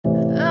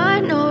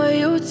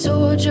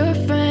told your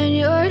friend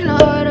you're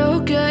not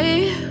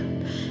okay,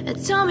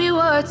 and tell me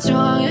what's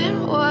wrong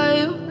and why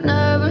you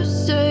never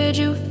said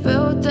you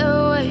felt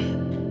that way.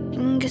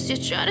 And guess you're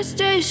trying to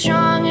stay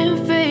strong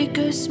and fake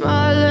a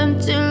smile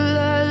until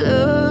I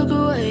look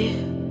away.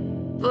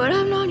 But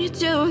I've known you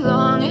too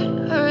long,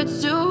 it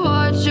hurts to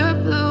watch your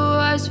blue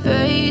eyes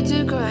fade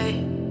to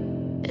gray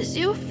as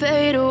you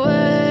fade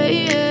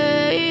away,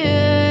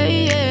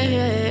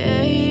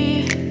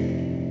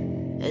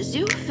 as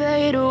you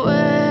fade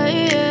away.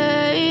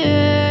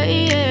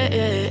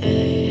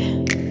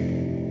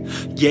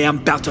 Yeah, I'm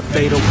about to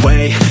fade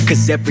away,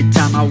 cause every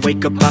time I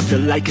wake up I feel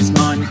like it's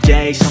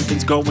Monday.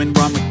 Something's going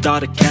wrong with all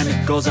the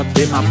chemicals up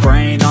in my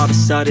brain. All of a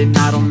sudden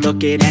I don't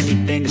look at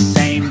anything the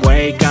same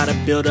way. Got a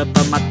buildup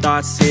of my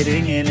thoughts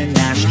sitting in an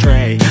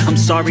ashtray. I'm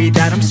sorry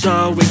that I'm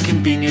so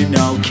inconvenient,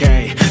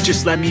 okay.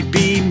 Just let me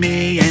be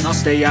me and I'll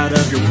stay out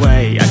of your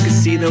way. I can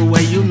see the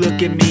way you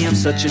look at me, I'm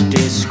such a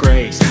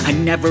disgrace. I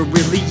never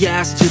really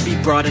asked to be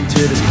brought into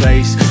this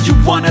place. You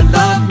wanna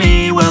love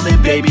me? Well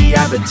then baby,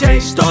 have a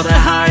taste. All the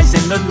highs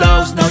and the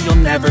lows, no, you'll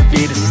never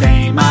be the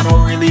same. I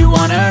don't really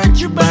wanna hurt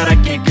you, but I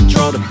can't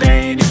control the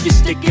pain. If you're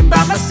sticking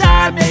by my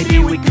side, maybe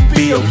we could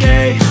be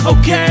okay.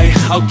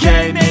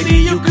 Okay, maybe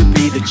you could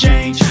be the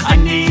change I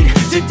need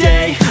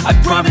today. I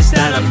promise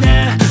that I've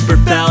never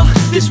felt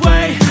this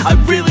way. I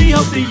really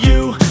hope that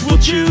you will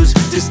choose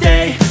to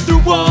stay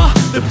through all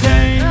the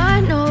pain.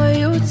 I know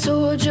you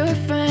told your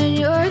friend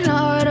you're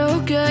not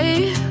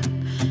okay,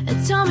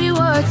 and tell me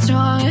what's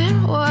wrong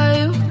and why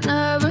you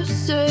never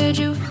said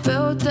you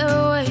felt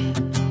that way.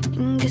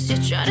 Guess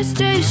you're trying to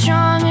stay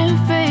strong and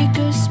fake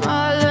a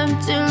smile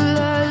until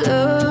I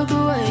look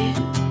away.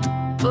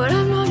 But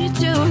I've known you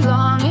too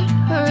long, it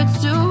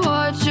hurts to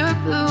watch your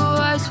blue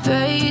eyes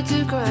fade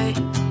to gray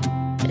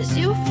as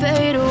you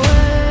fade